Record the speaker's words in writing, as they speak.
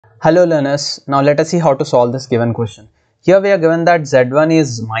Hello learners, now let us see how to solve this given question. Here we are given that z1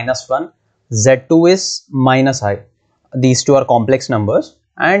 is minus 1, z2 is minus I. These two are complex numbers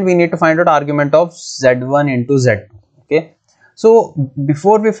and we need to find out argument of z1 into z2. Okay. So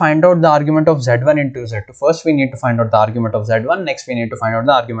before we find out the argument of z1 into z2, first we need to find out the argument of z1, next we need to find out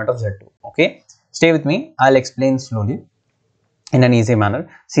the argument of z2. Okay. Stay with me, I'll explain slowly in an easy manner.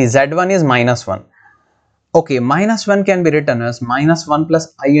 See, z1 is minus 1. Okay, minus 1 can be written as minus 1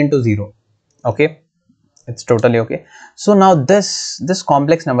 plus I into 0. Okay, it's totally okay. So now this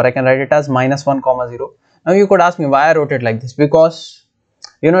complex number, I can write it as minus 1 comma 0. Now you could ask me why I wrote it like this, because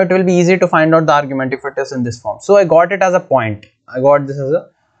it will be easy to find out the argument if it is in this form. So I got it as a point. I got this as a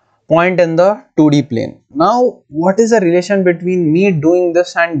point in the 2D plane. Now what is the relation between me doing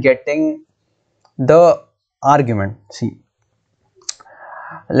this and getting the argument? See,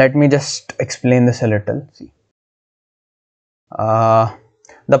 let me just explain this a little. See,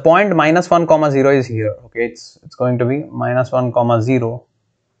 the point minus 1 comma 0 is here. Okay, it's going to be minus 1 comma 0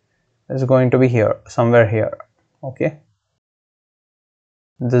 is going to be here, somewhere here. Okay,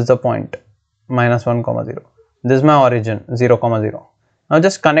 this is the point minus 1 comma 0. This is my origin 0 comma 0. Now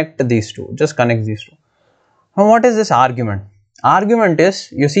just connect these two. Just connect these two. Now what is this argument? Argument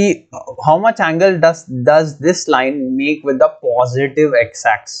is, you see, how much angle does this line make with the positive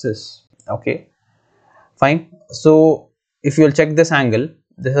x-axis? Okay, fine. So if you will check this angle,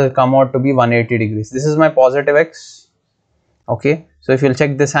 this will come out to be 180 degrees. This is my positive x. Okay, so if you will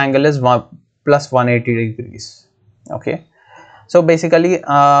check, this angle is plus 180 degrees. Okay, so basically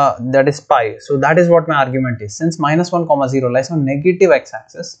that is pi. So that is what my argument is. Since minus 1 comma 0 lies on negative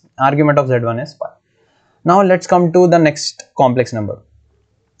x-axis, argument of z1 is pi. Now let's come to the next complex number.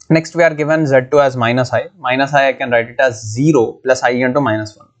 Next we are given z2 as minus I. Minus I can write it as 0 plus I into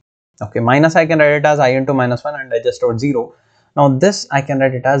minus 1. Okay, minus I can write it as I into minus 1 and I just wrote 0. Now this I can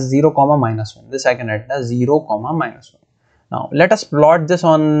write it as 0 comma minus 1. This I can write it as 0 comma minus 1. Now let us plot this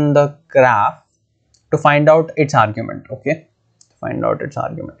on the graph to find out its argument. Okay, to find out its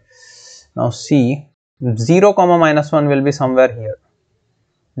argument. Now see, 0 comma minus 1 will be somewhere here.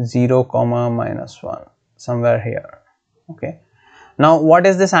 0 comma minus 1 somewhere here. Okay, now what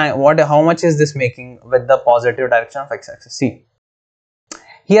is this, how much is this making with the positive direction of x-axis? See,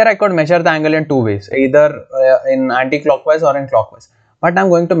 here I could measure the angle in two ways, either in anti-clockwise or in clockwise, but I'm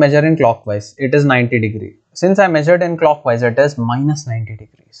going to measure in clockwise. It is 90 degree. Since I measured in clockwise, it is minus 90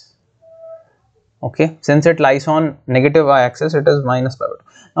 degrees. Okay, since it lies on negative y-axis, it is minus pi by 2.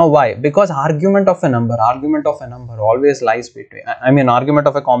 Now why? Because argument of a number always lies between, argument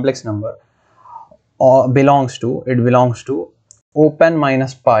of a complex number belongs to open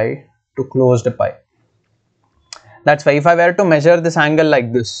minus pi to closed pi. That's why if I were to measure this angle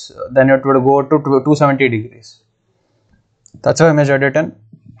like this, then it would go to 270 degrees. That's why I measured it in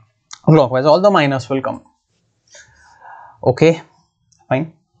clockwise. All the minus will come. Okay,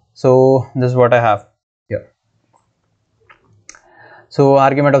 fine. So this is what I have here. So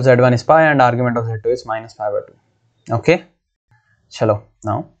argument of z1 is pi and argument of z2 is minus pi by 2. Okay, chalo.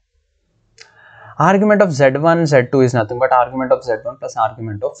 Now argument of z1, z2 is nothing but argument of z1 plus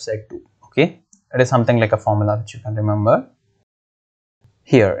argument of z2. Okay, it is something like a formula which you can remember.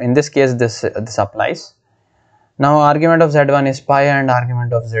 Here in this case, this applies. Now argument of z1 is pi and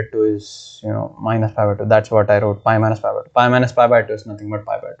argument of z2 is minus pi by 2. That's what I wrote, pi minus pi by 2. Pi minus pi by 2 is nothing but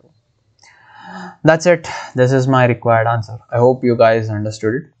pi by 2. That's it. This is my required answer. I hope you guys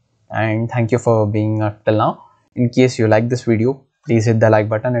understood it, and thank you for being up till now. In case you like this video, please hit the like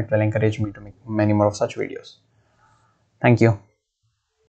button. It will encourage me to make many more of such videos. Thank you.